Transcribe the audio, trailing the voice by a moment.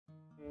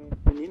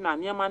na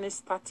niema ne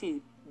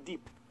started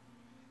deep.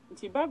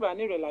 Nti Barbara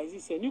ne realize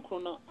say ni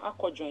kunu na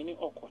akọ join ni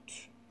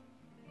Occult.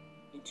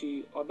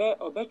 Nti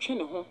obe twe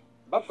ne ho.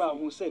 Barbara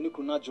who say ni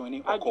kunu na join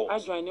ni Occult. I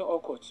join ni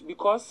Occult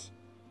because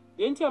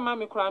the enti ma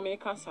me kura me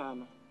kansa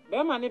no.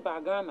 Be ma ne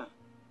ba Ghana.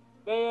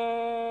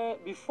 Be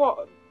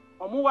before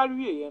omo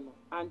wariye ye no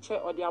anche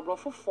odi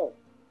abrofo 4.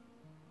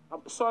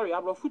 Sorry,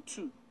 abrofo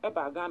 2 e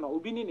ba Ghana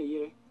obi ni ne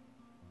yere.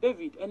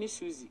 David and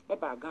Susie e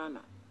ba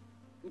Ghana.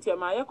 Nti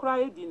ma ye kura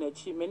ye di na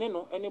chi me ne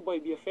no any boy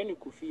be a friend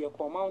Kofi ye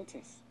call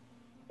mountains.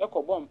 E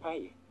ko bom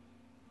paye.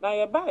 Na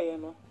ye ba ye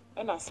no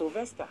e na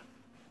Sylvester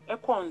e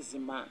ko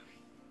Nzema.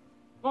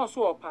 No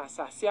so o pa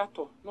asase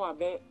ato no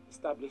abe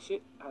establish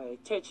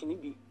church ni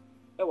bi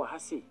e wa ha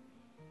se.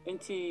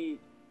 Nti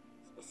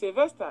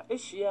Sylvester e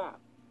hia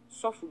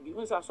sofu bi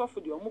unsa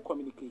sofu de o mu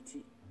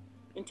communicate.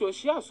 Nti o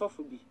hia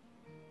sofu bi.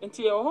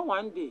 Nti ye ho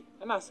one day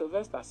e na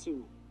Sylvester si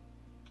o.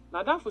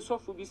 Na dan for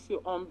sofu bi si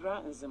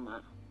ombra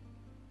Nzema.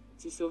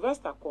 Nti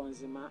Sylvester ko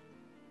Nzema.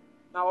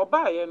 Na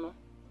oba ye no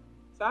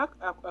sa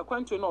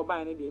akwantu na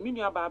oba ne de me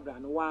nua Barbara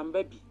no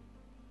wamba bi.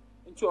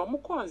 Nti o mu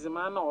ko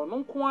Nzema na ono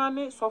nko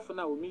ane sofu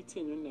na o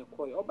meeting no na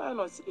ko ye. Oba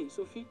no si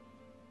Sophie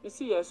me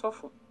si ye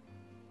sofu.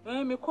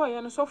 Me ko ye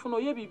no sofu no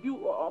ye bibi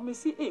o me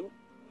si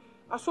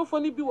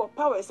asofo ni bi wo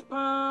powers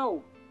pa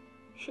o.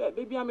 Hwe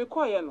baby am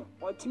ko ye no.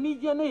 O timi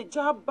ye na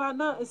eja ba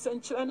na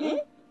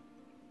esenkyerene.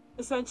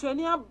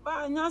 Esenkyerene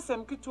aba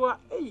nyasem kitwa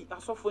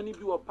asofo ni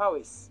bi wo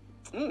powers.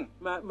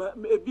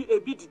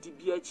 Ebi didi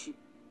bi achi.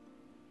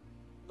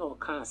 No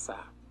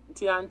cancer.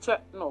 Nti anche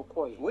na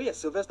okoye. We ye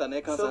Sylvester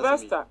na cancer.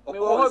 Sylvester me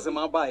wo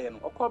Nzema ba ye no.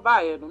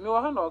 Okoba ye no. Me wo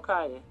ha na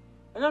okaye.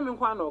 Enya me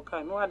nkwa na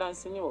okaye. Me wa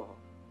danse ni wo ho.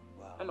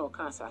 Wow. Na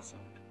okancer asem.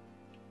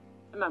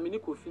 Na me ni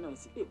Kofi na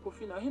si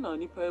Kofi na he na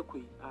nipa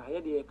ekoi.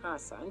 Ye de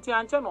cancer. Nti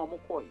anche na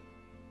omokoye.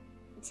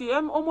 Nti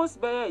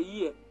almost by a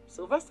year.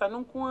 Sylvester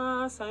no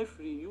kwa san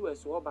free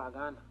US wo ba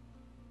Ghana.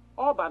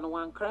 Oba no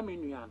wan kra me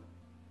nua no.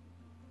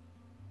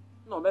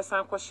 No be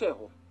san ko share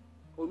ho.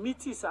 O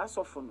meeting sa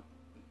asofo no.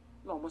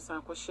 No mo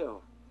san ko share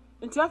ho.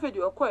 Nti afedi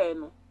okoye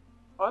no.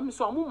 O mi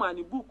so omo ma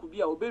ni book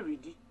bi a obe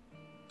ready.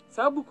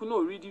 Sa book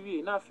no ready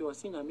wi na afi o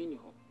si nyame ni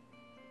ho.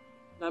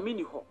 Na me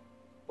ni ho.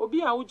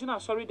 Obi a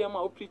wugina sorry dem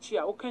a o preach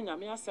a o ka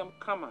nyame asem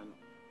kama no.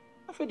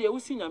 Afedi e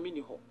wusi nyame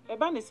ni ho. E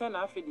ba ne se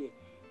na afedi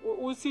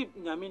o si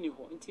nyame ni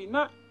ho. Nti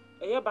na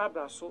eye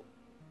Barbara so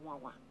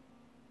wawa.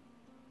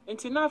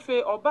 Nti na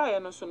fe oba ye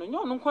no so no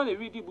nyo no kwa na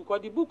read book o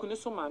the book ni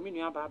so ma me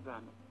nua Barbara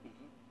no.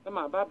 E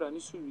ma Barbara ni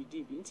so read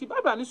bi. Nti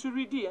Barbara ni so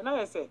read e na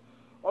ye se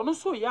ono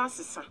so ya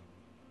asesa.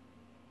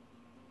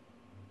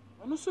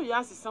 Ono so ya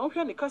asesa. Wo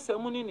hwe ne kasa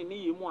mu ni ne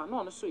ye mu a na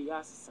ono so ya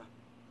asesa.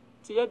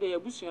 Nti ye de ya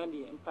busua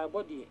de mpa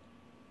body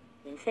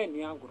e mfa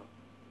ni agoro.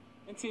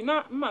 Nti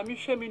na mma me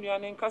hwe me nua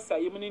ne nkasa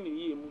ye mu ni ne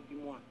ye mu bi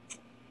mu a.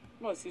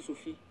 Na si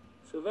Sophie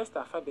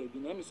Sylvester fa baby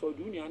na me so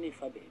du nua na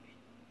fa baby.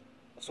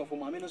 So for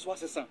mama no so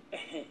asesa.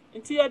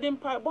 Nti ye de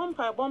mpa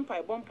bompa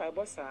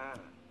bossa.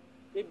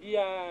 De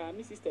bia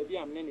my sister bi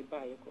am na ne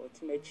ba ye ko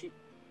timachi.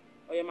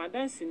 Oye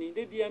madansi ni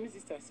de bia my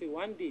sister say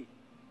one day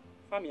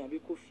family abi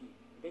Kofi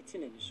beti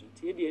na nisu.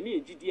 Nti ye de na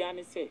ejidi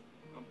ane say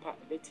ampa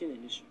beti na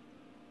nisu.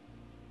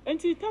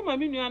 Nti tama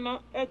me nua na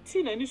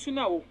eti na nisu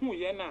na ohun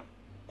ye na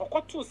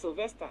okoto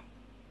Sylvester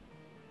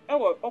e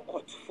wo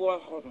Occult for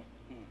ho no.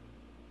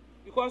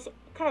 Because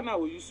car na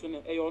we use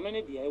no e ono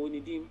ne dia e woni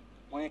dim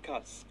one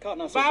cards car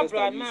na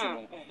Sylvester use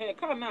no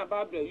car na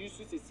Barbara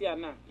use sisi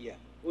ana yeah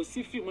o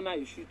si film na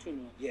you shoot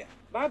no yeah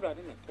Barbara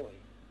na toy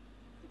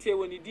nti e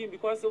woni dim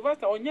because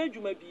Sylvester onya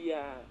adwuma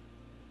bia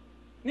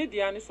ne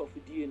dia ne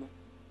sofudie no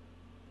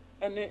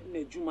ene na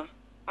adwuma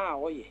a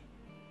oye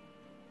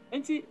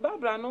nti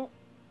Barbara no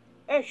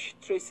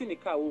Tracy ne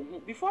car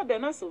ohu before the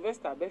na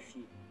Sylvester ba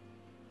fie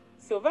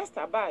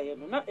Sylvester ba ye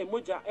no na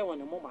emoja e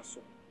woni moma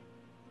so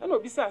and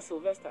obisa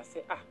Sylvester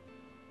say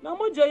na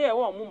moja ye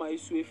wo muma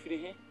isu efiri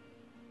he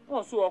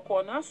won so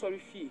okọ na asori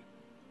fie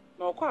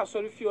na okọ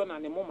asori fie na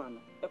ne muma no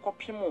e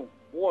kopimo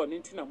wo ne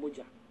nti na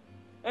moja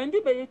and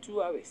be ye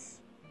 2 hours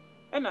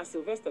and na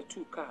Sylvester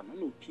 2 car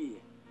no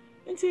opie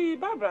nti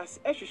Barbara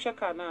ehwehwe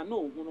car na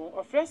ohu no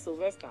ofre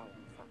Sylvester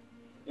onfa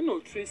no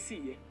Tracy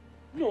ye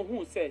no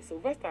ohu say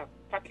Sylvester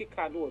park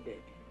car no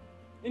baby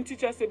nti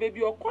cha say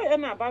baby okọ ye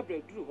na Barbara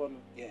duru ho no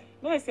yeah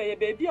no say ye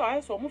baby o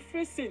aso mo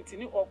free sent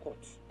ni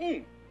Occult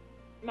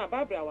na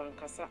Barbara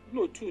wankasa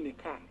no tu ne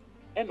car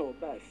e na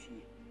oba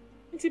afie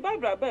nti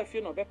Barbara ba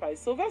afie no bepa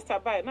Sylvester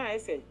ba na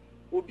say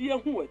obi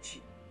ehu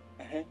wachi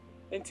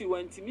nti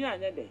wantimi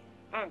anya de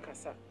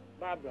ankasa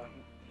Barbara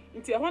hu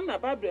nti ehon na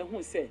Barbara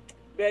hu say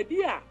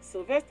baby a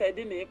Sylvester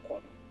de na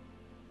ekọ no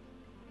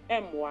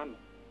emwa no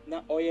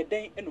na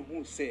oyeden eno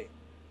hu say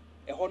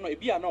eho no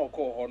ebi a na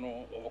okọ ho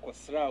no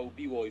okosra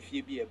obi wo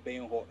efie bi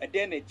eben ho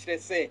eden na kire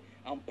say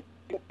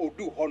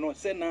odu ho no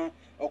say na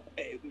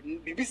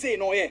bibi say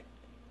no ye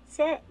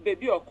say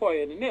baby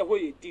okoye no na eho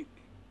ye deep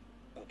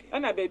okay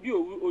ana baby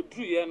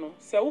oduru ye no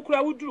say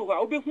wukura wuduru ho a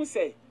obehu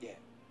say yeah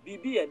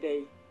bibi ye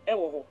dey e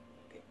wo ho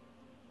okay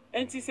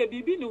enti say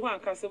bibi ni ho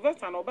anka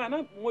Sylvester no ba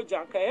na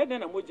moja anka ye dey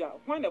na moja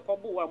ho na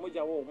kobo wa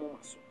moja wo mo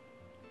maso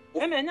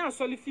And I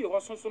solely feel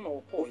also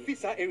no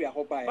officer area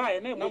ho by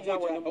and then moja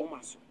one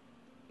momaso.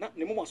 Not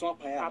the moment so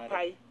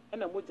pie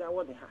and a moja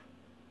what they have.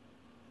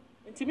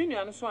 And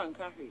Timinu and so and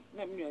carry,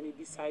 Namu and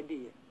decide.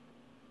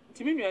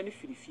 Timinu and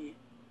Filifi.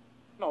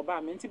 No,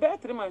 by me,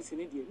 Tibet 3 months in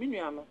India,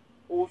 Minuano,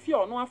 or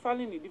fear no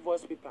filing the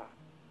divorce paper.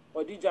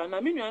 Or did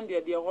Jana Minu and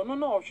dear honor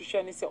no of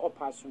Shani say or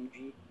pass on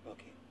G.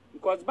 Okay.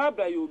 Because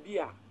Barbara you'll be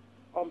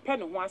on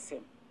pen once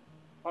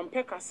on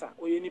Pecasa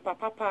or any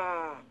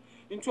papa.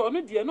 Into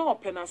only dear no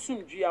pen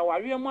assume G,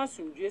 our real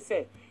massum G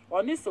say,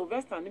 or this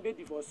Sylvester and be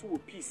divorce will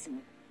peace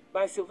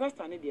by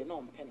Sylvester and dear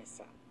no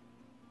penisa.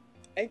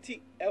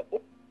 Auntie,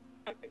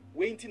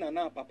 waiting and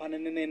now, papa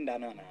and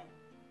nana.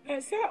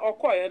 Say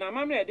Occult and a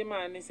mammy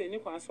demand is a new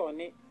console,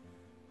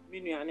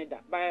 Minu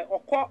that by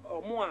Occult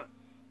or more.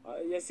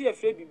 You see a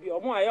baby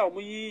or more, or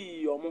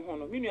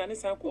more, Minu and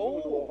his uncle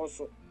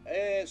also.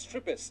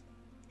 Strippers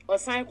or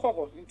sign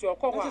cover into a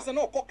cover. It's an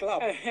Occult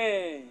club.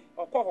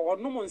 Or cover or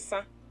no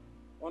monsa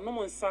or no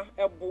monsa,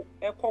 a book,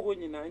 a cover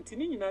in 19,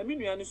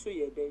 Minu and so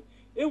ye day.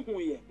 Ye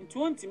into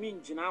 20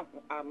 mean Jina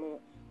are no,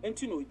 and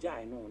to no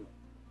jai no.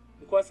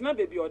 Because now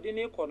baby or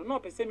dinner corner, no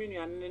per se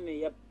Minu and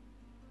ye.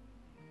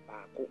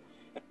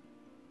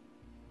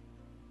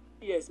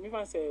 Yes, me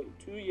fan say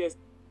 2 years.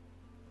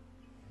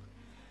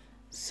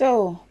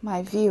 So,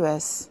 my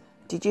viewers,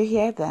 did you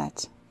hear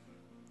that?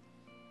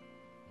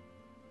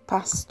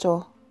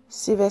 Pastor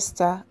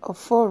Sylvester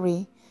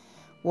Ofori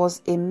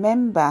was a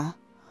member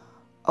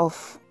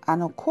of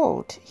an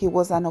occult. He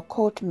was an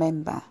occult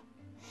member.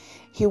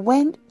 He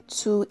went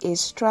to a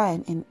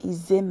shrine in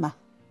Nzema,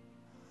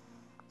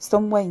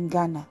 somewhere in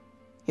Ghana.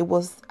 He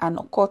was an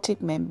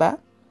occultic member.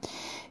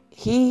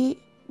 He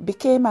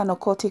became an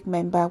occultic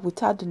member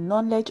without the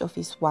knowledge of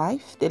his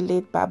wife, the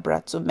late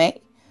Barbara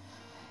Tommey.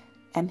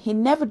 And he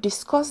never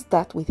discussed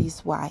that with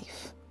his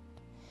wife.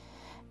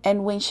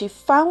 And when she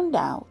found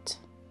out,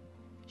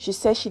 she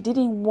said she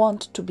didn't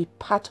want to be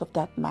part of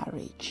that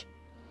marriage.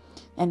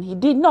 And he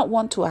did not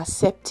want to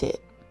accept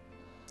it.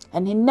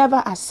 And he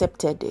never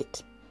accepted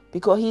it.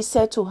 Because he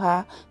said to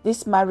her,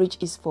 this marriage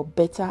is for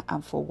better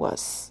and for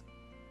worse.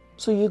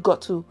 So you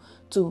got to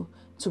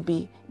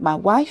be my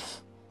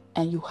wife,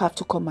 and you have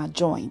to come and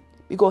join.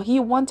 Because he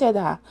wanted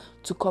her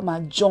to come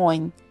and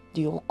join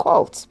the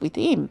occult with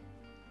him.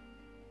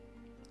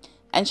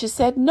 And she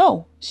said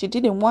no, she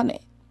didn't want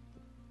it.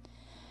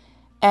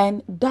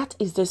 And that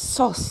is the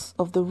source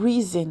of the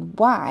reason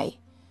why,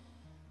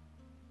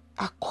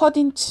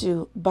 according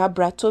to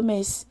Barbara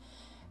Tommey's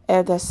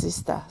elder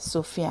sister,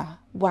 Sophia,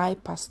 why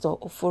Pastor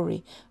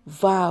Ofori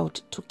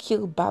vowed to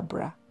kill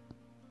Barbara.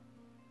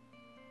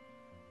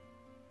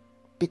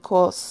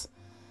 Because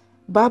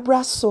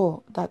Barbara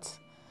saw that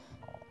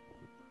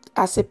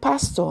as a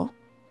pastor,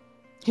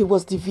 he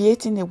was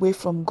deviating away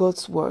from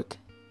God's work.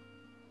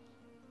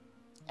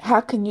 How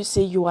can you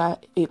say you are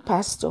a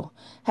pastor?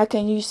 How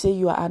can you say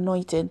you are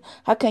anointed?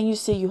 How can you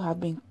say you have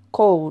been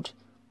called?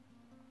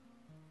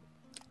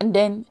 And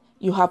then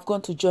you have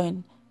gone to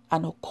join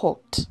an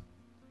occult,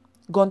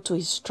 gone to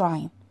his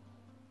shrine,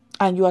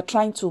 and you are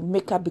trying to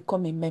make her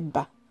become a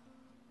member.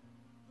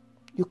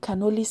 You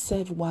can only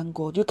serve one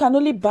God. You can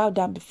only bow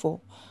down before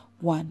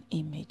one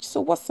image. So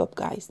what's up,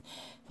 guys?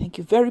 Thank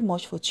you very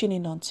much for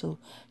tuning on to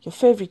your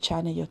favorite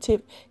channel, your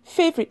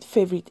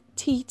favorite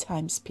Tea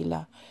Times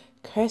pillar,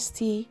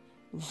 Kirsty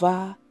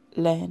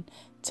Valentine.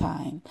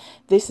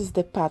 This is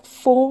the part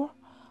 4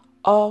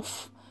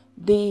 of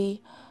the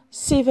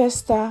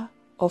Sylvester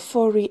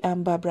Ofori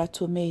and Barbara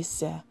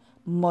Tommey's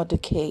murder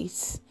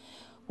case.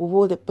 We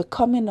will be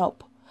coming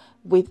up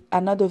with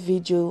another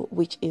video,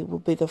 which it will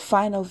be the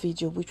final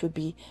video, which will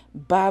be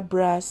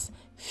Barbara's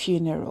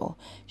funeral.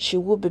 She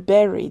will be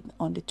buried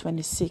on the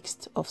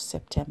 26th of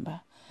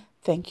September.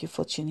 Thank you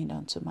for tuning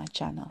on to my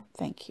channel.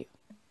 Thank you.